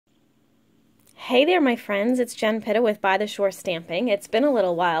Hey there, my friends. It's Jen Pitta with By the Shore Stamping. It's been a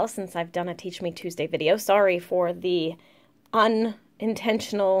little while since I've done a Teach Me Tuesday video. Sorry for the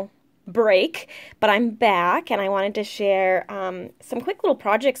unintentional break, but I'm back and I wanted to share some quick little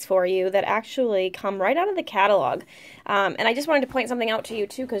projects for you that actually come right out of the catalog. And I just wanted to point something out to you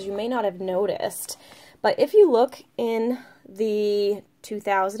too, because you may not have noticed. But if you look in the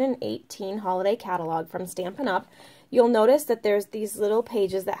 2018 holiday catalog from Stampin' Up, you'll notice that there's these little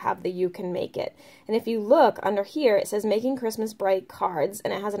pages that have the You Can Make It. And if you look under here, it says Making Christmas Bright Cards,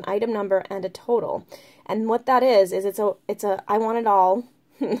 and it has an item number and a total. And what that is it's a I Want It All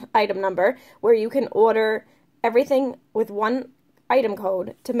item number, where you can order everything with one item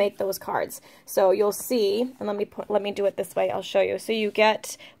code to make those cards. So you'll see, and let me do it this way, I'll show you. So you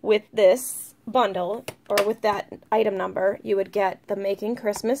get, with this bundle, or with that item number, you would get the Making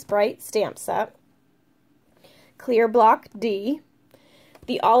Christmas Bright stamp set, Clear Block D,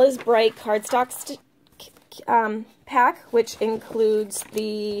 the All Is Bright Cardstock pack, which includes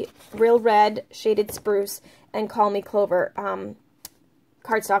the Real Red, Shaded Spruce, and Call Me Clover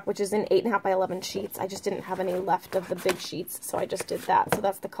cardstock, which is in 8.5 by 11 sheets. I just didn't have any left of the big sheets, so I just did that. So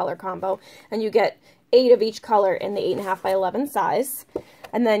that's the color combo. And you get 8 of each color in the 8.5 by 11 size.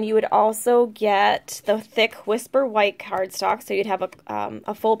 And then you would also get the thick Whisper White cardstock, so you'd have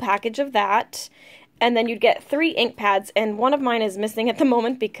a full package of that. And then you'd get 3 ink pads, and one of mine is missing at the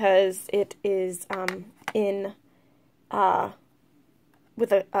moment because it is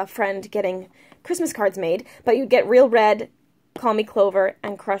with a friend getting Christmas cards made. But you'd get Real Red, Call Me Clover,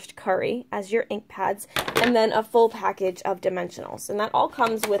 and Crushed Curry as your ink pads, and then a full package of dimensionals. And that all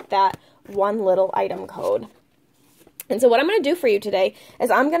comes with that one little item code. And so what I'm going to do for you today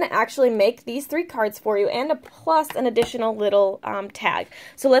is I'm going to actually make these 3 cards for you, and plus an additional little tag.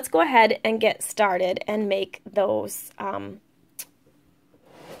 So let's go ahead and get started and make those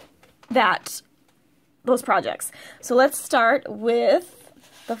those projects. So let's start with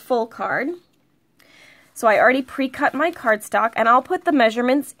the full card. So I already pre-cut my cardstock, and I'll put the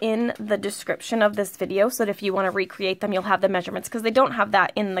measurements in the description of this video so that if you want to recreate them, you'll have the measurements, because they don't have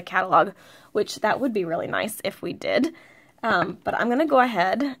that in the catalog, which that would be really nice if we did. But I'm going to go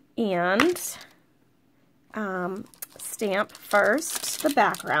ahead and stamp first the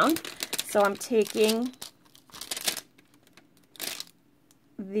background. So I'm taking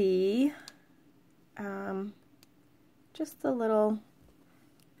the, just the little,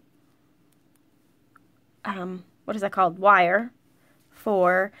 what is that called? Wire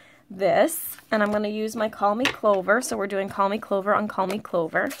for this. And I'm going to use my Call Me Clover. So we're doing Call Me Clover on Call Me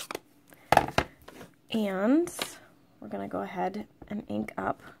Clover. And we're going to go ahead and ink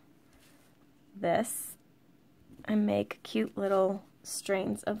up this and make cute little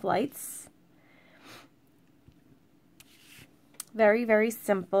strains of lights. Very, very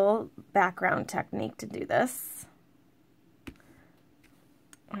simple background technique to do this.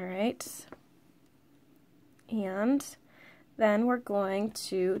 All right. And then we're going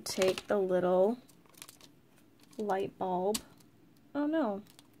to take the little light bulb. Oh no.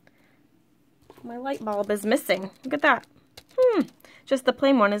 My light bulb is missing. Look at that. Just the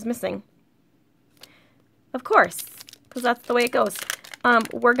plain one is missing. Of course, because that's the way it goes.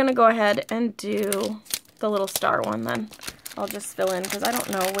 We're going to go ahead and do the little star one then. I'll just fill in because I don't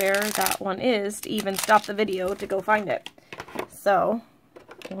know where that one is to even stop the video to go find it. So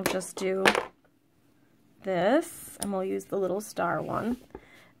we'll just do this, and we'll use the little star one.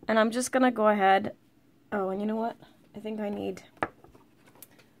 And I'm just going to go ahead. Oh, and you know what? I think I need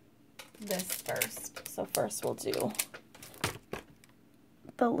this first. So first we'll do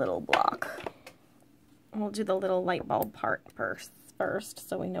the little block. We'll do the little light bulb part first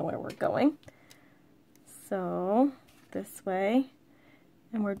so we know where we're going. So this way,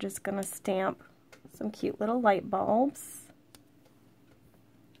 and we're just going to stamp some cute little light bulbs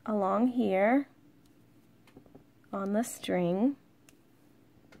along here on the string.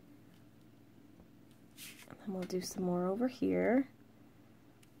 And then we'll do some more over here.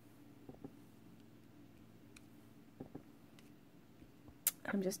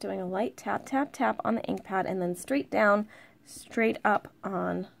 I'm just doing a light tap, tap, tap on the ink pad, and then straight down, straight up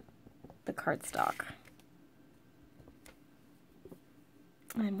on the cardstock.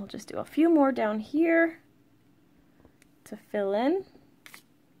 And we'll just do a few more down here to fill in.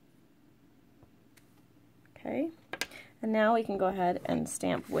 Okay, and now we can go ahead and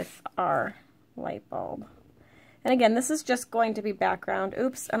stamp with our light bulb. And again, this is just going to be background.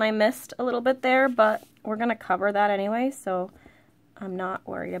 Oops, and I missed a little bit there, but we're going to cover that anyway, so I'm not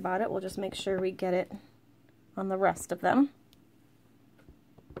worried about it. We'll just make sure we get it on the rest of them.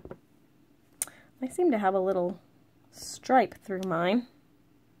 I seem to have a little stripe through mine.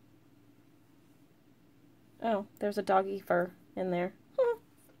 Oh, there's a doggy fur in there.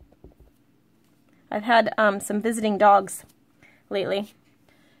 I've had some visiting dogs lately,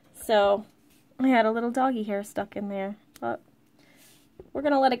 so I had a little doggy hair stuck in there, but we're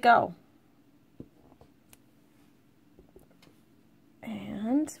gonna let it go.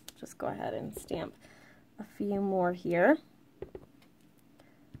 And just go ahead and stamp a few more here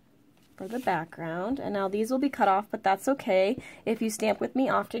for the background. And now these will be cut off, but that's okay. If you stamp with me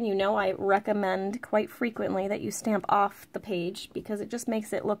often, you know I recommend quite frequently that you stamp off the page because it just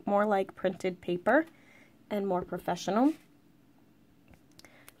makes it look more like printed paper and more professional.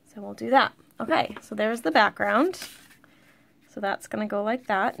 So we'll do that. Okay, so there's the background. So that's going to go like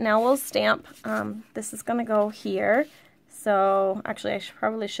that. Now we'll stamp, this is going to go here. So actually I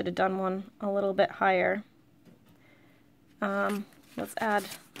probably should have done one a little bit higher. Let's add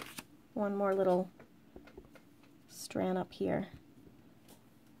one more little strand up here.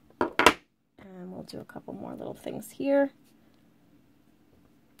 And we'll do a couple more little things here.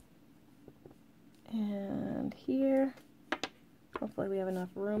 And here. Hopefully we have enough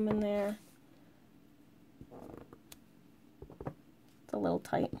room in there. It's a little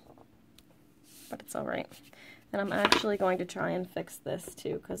tight, but it's all right. And I'm actually going to try and fix this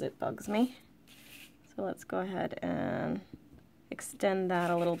too because it bugs me. So let's go ahead and extend that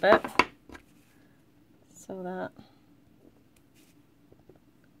a little bit so that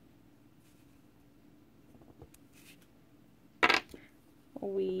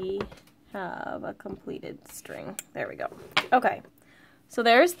we have a completed string. There we go. Okay, so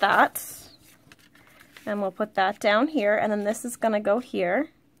there's that. And we'll put that down here, and then this is going to go here.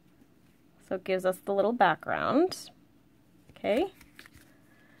 So it gives us the little background. Okay.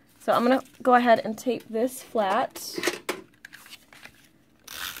 So I'm going to go ahead and tape this flat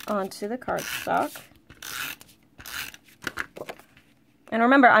onto the cardstock. And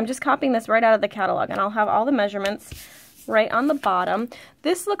remember, I'm just copying this right out of the catalog, and I'll have all the measurements right on the bottom.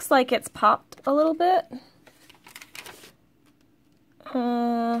 This looks like it's popped a little bit.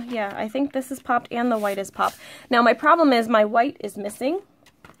 Yeah, I think this is popped and the white is popped. Now my problem is my white is missing.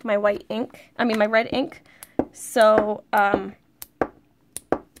 My white ink, I mean my red ink. So, to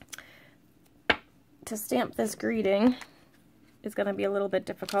stamp this greeting is going to be a little bit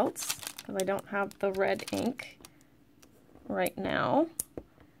difficult because I don't have the red ink right now.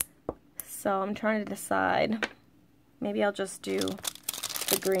 So I'm trying to decide. Maybe I'll just do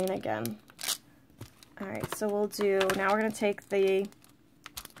the green again. Alright, so we'll do, now we're going to take the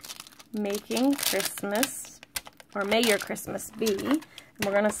Making Christmas, or May Your Christmas Be, and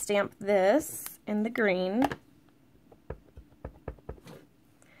we're going to stamp this in the green. And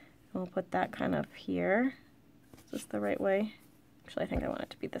we'll put that kind of here. Is this the right way? Actually, I think I want it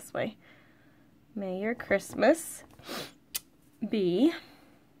to be this way. May Your Christmas Be.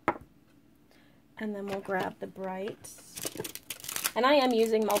 And then we'll grab the Bright. And I am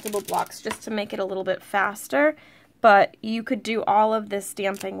using multiple blocks just to make it a little bit faster, but you could do all of this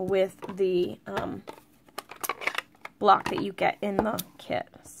stamping with the block that you get in the kit.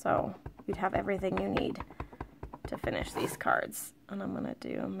 So you'd have everything you need to finish these cards. And I'm going to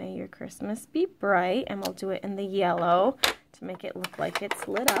do May Your Christmas Be Bright, and we'll do it in the yellow to make it look like it's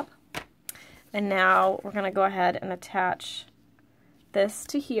lit up. And now we're going to go ahead and attach this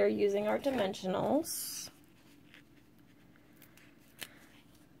to here using our dimensionals.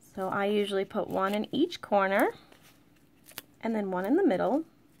 So I usually put one in each corner and then one in the middle,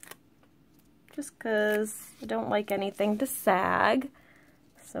 just because I don't like anything to sag.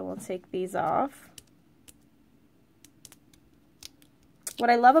 So we'll take these off. What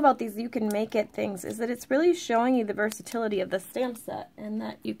I love about these You Can Make It things is that it's really showing you the versatility of the stamp set and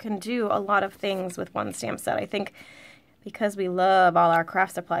that you can do a lot of things with one stamp set. I think because we love all our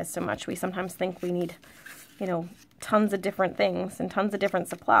craft supplies so much, we sometimes think we need, you know, tons of different things and tons of different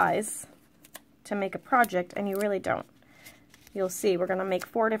supplies to make a project, and you really don't. You'll see we're going to make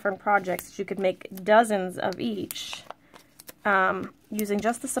 4 different projects. You could make dozens of each using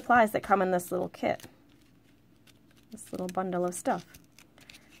just the supplies that come in this little kit, this little bundle of stuff.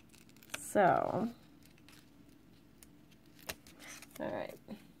 So, alright,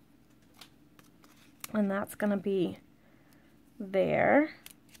 and that's going to be there.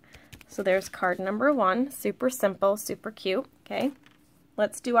 So there's card number 1, super simple, super cute. Okay,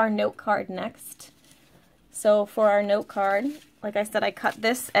 let's do our note card next. So for our note card, like I said, I cut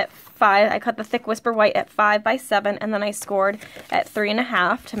this at 5, I cut the thick whisper white at 5 by 7, and then I scored at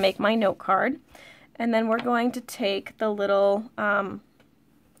 3.5 to make my note card. And then we're going to take the little,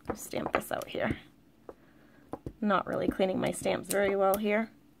 stamp this out here. Not really cleaning my stamps very well here,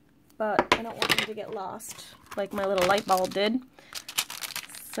 but I don't want them to get lost like my little light bulb did.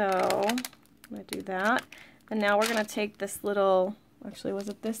 So I'm going to do that. And now we're going to take this little, actually was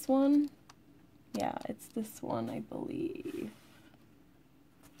it this one? Yeah, it's this one, I believe.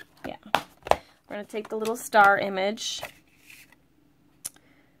 Yeah. We're going to take the little star image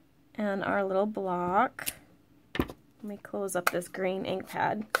and our little block. Let me close up this green ink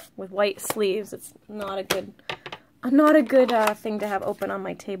pad with white sleeves. It's not a good thing to have open on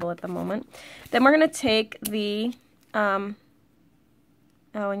my table at the moment. Then we're going to take the, we're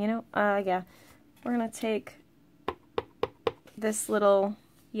going to take this little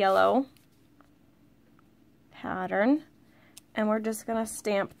yellow pattern, and we're just going to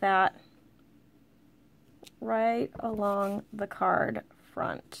stamp that right along the card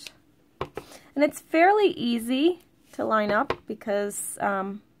front. And it's fairly easy to line up because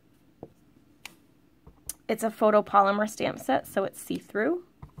it's a photopolymer stamp set, so it's see-through.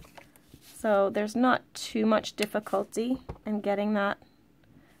 So there's not too much difficulty in getting that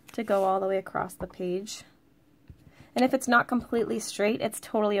to go all the way across the page. And if it's not completely straight, it's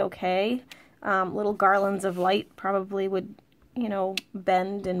totally okay. Little garlands of light probably would, you know,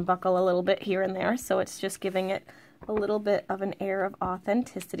 bend and buckle a little bit here and there, so it's just giving it a little bit of an air of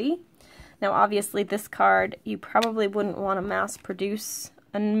authenticity. Now obviously this card you probably wouldn't want to mass produce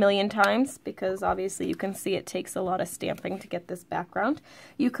a million times because obviously you can see it takes a lot of stamping to get this background.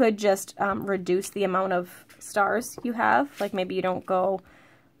 You could just reduce the amount of stars you have, like maybe you don't go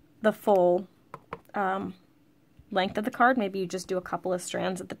the full length of the card, maybe you just do a couple of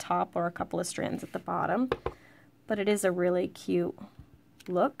strands at the top or a couple of strands at the bottom. But it is a really cute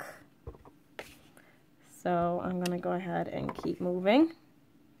look. So I'm going to go ahead and keep moving.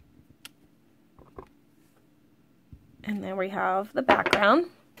 And there we have the background.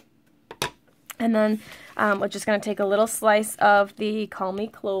 And then we're just going to take a little slice of the Call Me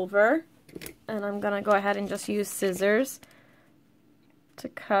Clover, and I'm going to go ahead and just use scissors to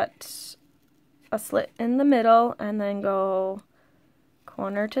cut a slit in the middle, and then go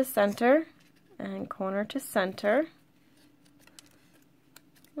corner to center and corner to center.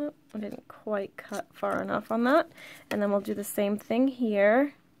 Oh, I didn't quite cut far enough on that. And then we'll do the same thing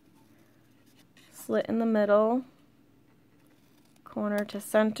here. Slit in the middle, corner to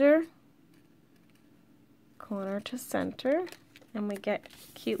center, corner to center, and we get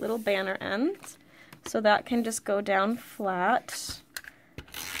cute little banner ends. So that can just go down flat.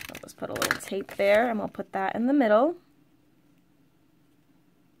 I'll just put a little tape there, and we'll put that in the middle.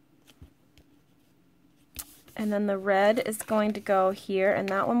 And then the red is going to go here, and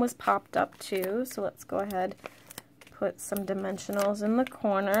that one was popped up too, so let's go ahead, put some dimensionals in the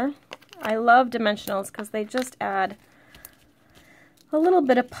corner. I love dimensionals because they just add a little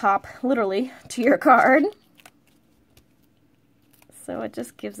bit of pop, literally, to your card. So it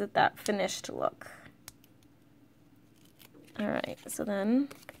just gives it that finished look. Alright, so then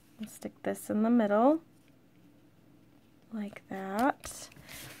we'll stick this in the middle, like that.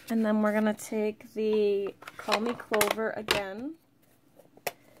 And then we're going to take the Call Me Clover again,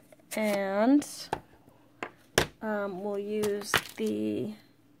 and we'll use the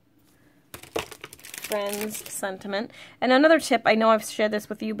Friends Sentiment. And another tip, I know I've shared this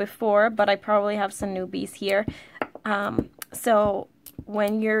with you before, but I probably have some newbies here. So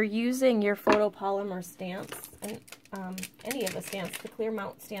when you're using your photopolymer stamps, and any of the stamps, the clear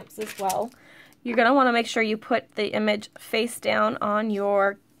mount stamps as well, you're going to want to make sure you put the image face down on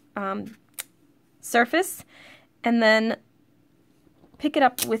your surface, and then pick it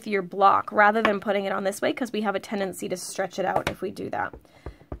up with your block rather than putting it on this way, because we have a tendency to stretch it out if we do that.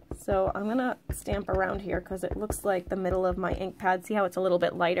 So I'm going to stamp around here because it looks like the middle of my ink pad, see how it's a little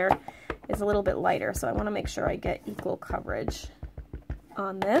bit lighter? It's a little bit lighter, so I want to make sure I get equal coverage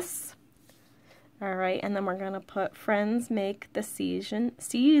on this. Alright, and then we're going to put Friends Make the Season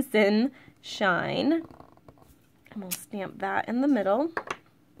Shine. And we'll stamp that in the middle.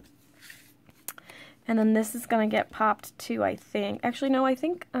 And then this is going to get popped too, I think. Actually, no, I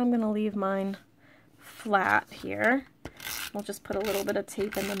think I'm going to leave mine flat here. We'll just put a little bit of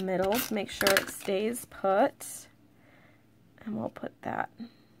tape in the middle to make sure it stays put. And we'll put that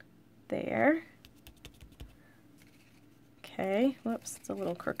there. Okay, whoops, it's a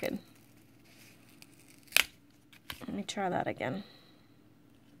little crooked. Let me try that again.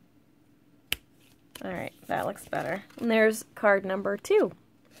 Alright, that looks better. And there's card number 2.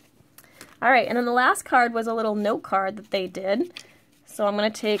 Alright, and then the last card was a little note card that they did. So I'm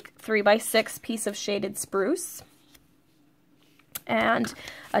going to take 3x6 piece of Shaded Spruce and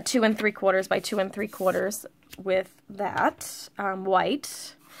a 2 3/4 by 2 3/4 with that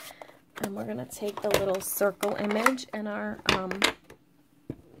white. And we're going to take the little circle image and our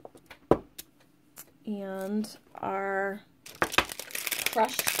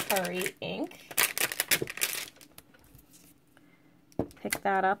crushed curry ink. pick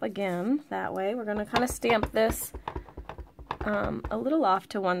that up again that way. We're going to kind of stamp this a little off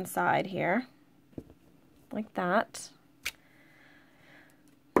to one side here, like that.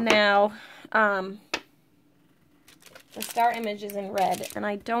 Now, the star image is in red, and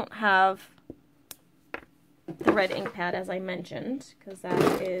I don't have the red ink pad, as I mentioned, because that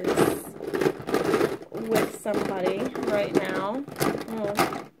is with somebody right now.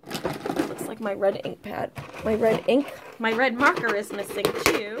 Oh, looks like my red ink pad, my red marker is missing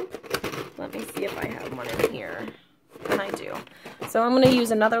too. Let me see if I have one in here. And I do. So I'm going to use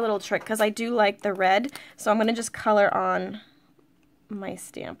another little trick because I do like the red. So I'm going to just color on my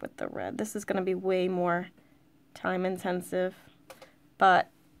stamp with the red. This is going to be way more time intensive, but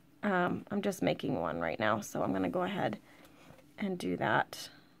I'm just making one right now. So I'm going to go ahead and do that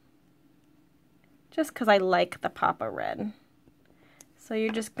just because I like the pop of red. So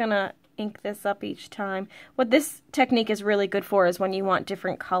you're just going to ink this up each time. What this technique is really good for is when you want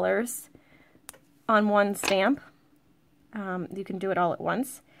different colors on one stamp. You can do it all at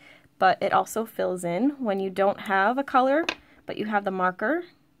once, but it also fills in when you don't have a color, but you have the marker.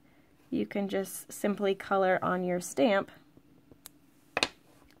 You can just simply color on your stamp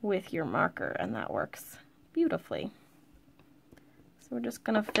with your marker, and that works beautifully. So we're just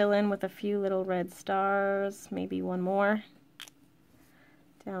going to fill in with a few little red stars, maybe one more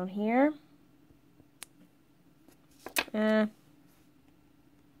down here. I'm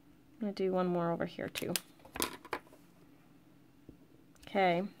going to do one more over here too.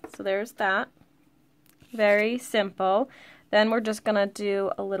 Okay, so there's that. Very simple. Then we're just going to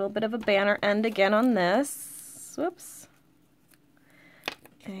do a little bit of a banner end again on this. Whoops.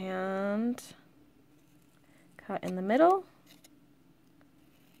 And cut in the middle,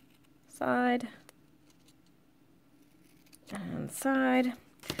 side, and side.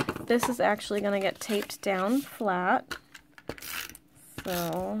 This is actually going to get taped down flat.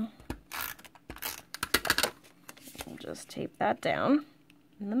 So we'll just tape that down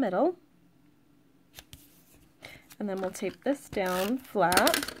in the middle, and then we'll tape this down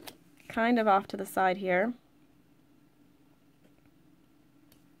flat, kind of off to the side here,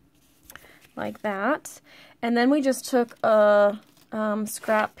 like that. And then we just took a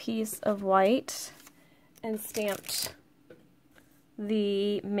scrap piece of white and stamped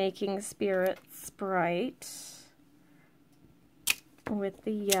the Making Spirits Bright with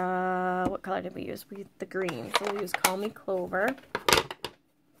the, what color did we use? The green, so we'll use Call Me Clover.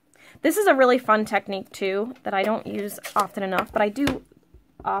 This is a really fun technique too that I don't use often enough, but I do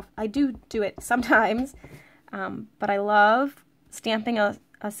it sometimes. But I love stamping a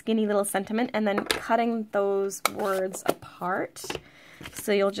skinny little sentiment and then cutting those words apart.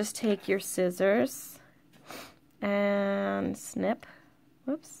 So you'll just take your scissors and snip,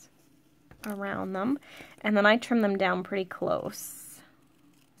 whoops, around them, and then I trim them down pretty close,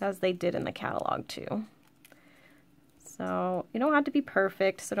 as they did in the catalog too. So you don't have to be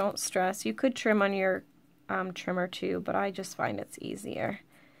perfect, so don't stress. You could trim on your trimmer too, but I just find it's easier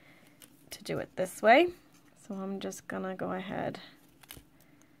to do it this way. So I'm just gonna go ahead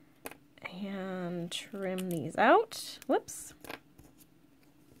and trim these out. Whoops.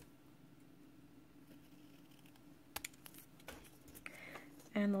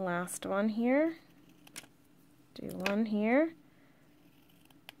 And the last one here. Do one here,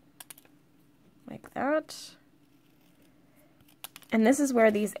 like that. And this is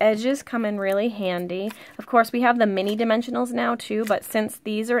where these edges come in really handy. Of course, we have the mini dimensionals now too, but since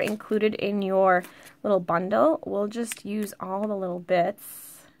these are included in your little bundle, we'll just use all the little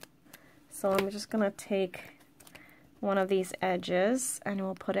bits. So I'm just going to take one of these edges and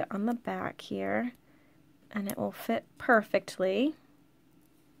we'll put it on the back here, and it will fit perfectly.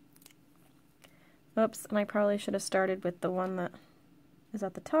 Oops, and I probably should have started with the one that is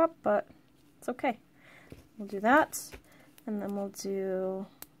at the top, but it's okay. We'll do that. And then we'll do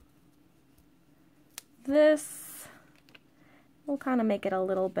this. We'll kind of make it a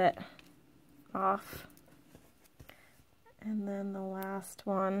little bit off. And then the last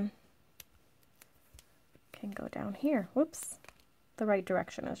one can go down here. Whoops. The right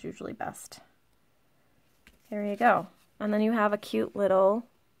direction is usually best. There you go. And then you have a cute little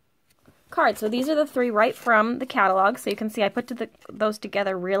card. So these are the three right from the catalog. So you can see I put those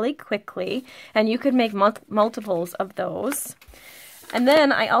together really quickly, and you could make multiples of those. And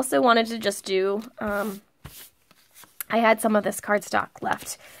then I also wanted to just do, I had some of this cardstock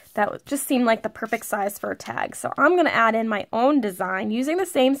left that just seemed like the perfect size for a tag. So I'm going to add in my own design using the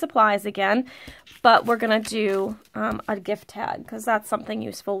same supplies again, but we're going to do a gift tag because that's something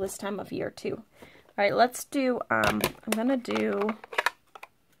useful this time of year too. All right, let's do, I'm going to do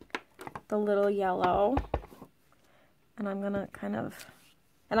the little yellow, and I'm gonna kind of,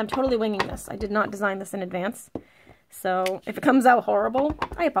 and I'm totally winging this. I did not design this in advance. So if it comes out horrible,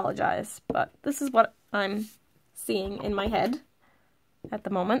 I apologize, but this is what I'm seeing in my head at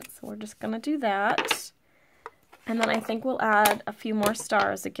the moment. So we're just gonna do that. And then I think we'll add a few more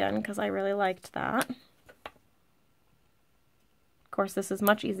stars again because I really liked that. Of course, this is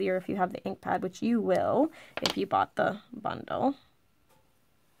much easier if you have the ink pad, which you will if you bought the bundle.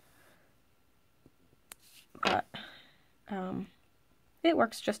 But it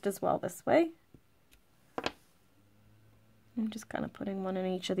works just as well this way. I'm just kind of putting one in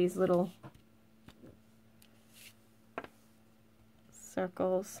each of these little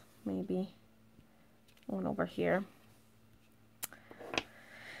circles, maybe one over here.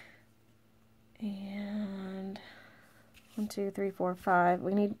 And 1, 2, 3, 4, 5.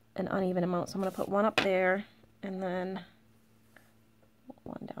 We need an uneven amount, so I'm going to put one up there and then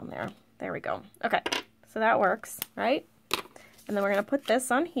one down there. There we go. Okay, so that works, right? And then we're going to put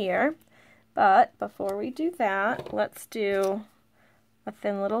this on here. But before we do that, let's do a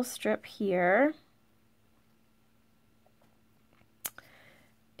thin little strip here.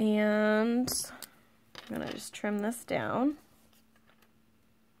 And I'm going to just trim this down.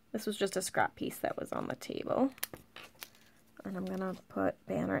 This was just a scrap piece that was on the table. And I'm going to put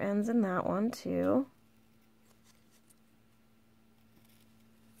banner ends in that one too.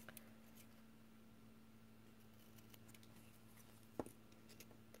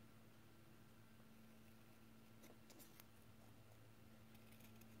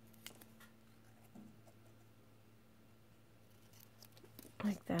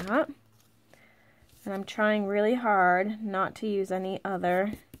 Like that. And I'm trying really hard not to use any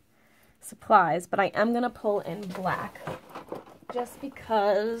other supplies, but I am going to pull in black just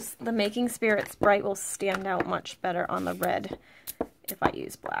because the Making Spirits Bright will stand out much better on the red if I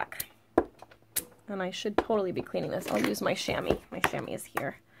use black. And I should totally be cleaning this. I'll use my chamois. My chamois is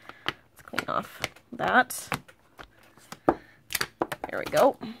here. Let's clean off that. There we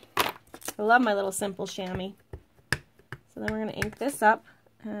go. I love my little simple chamois. So then we're going to ink this up,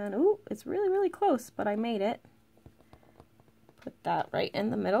 and ooh, it's really, really close, but I made it. Put that right in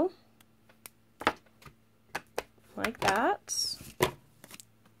the middle, like that.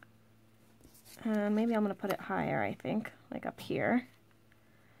 And maybe I'm going to put it higher, I think, like up here.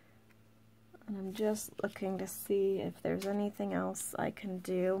 And I'm just looking to see if there's anything else I can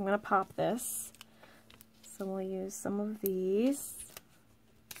do. I'm going to pop this, so we'll use some of these.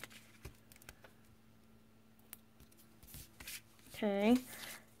 Okay,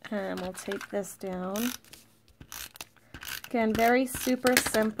 and we'll take this down. Again, very super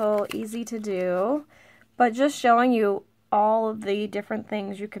simple, easy to do, but just showing you all of the different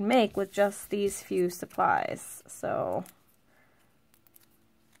things you can make with just these few supplies. So,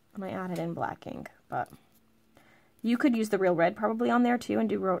 and I added in black ink, but you could use the real red probably on there too and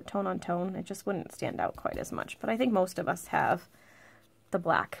do tone on tone. It just wouldn't stand out quite as much, but I think most of us have the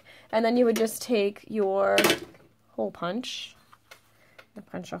black. And then you would just take your hole punch,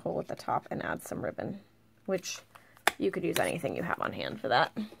 punch a hole at the top and add some ribbon, which you could use anything you have on hand for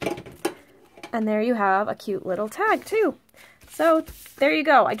that. And there you have a cute little tag too. So there you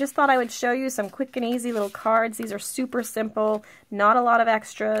go. I just thought I would show you some quick and easy little cards. These are super simple, not a lot of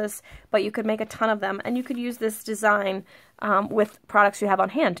extras, but you could make a ton of them, and you could use this design with products you have on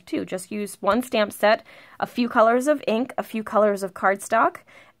hand too. Just use one stamp set, a few colors of ink, a few colors of cardstock,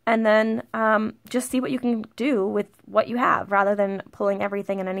 and then just see what you can do with what you have, rather than pulling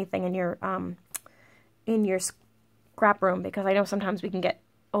everything and anything in your scrap room, because I know sometimes we can get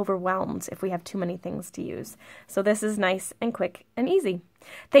overwhelmed if we have too many things to use. So this is nice and quick and easy.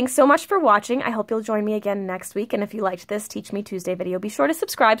 Thanks so much for watching. I hope you'll join me again next week, and if you liked this Teach Me Tuesday video, be sure to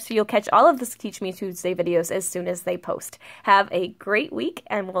subscribe so you'll catch all of the Teach Me Tuesday videos as soon as they post. Have a great week,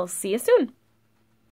 and we'll see you soon.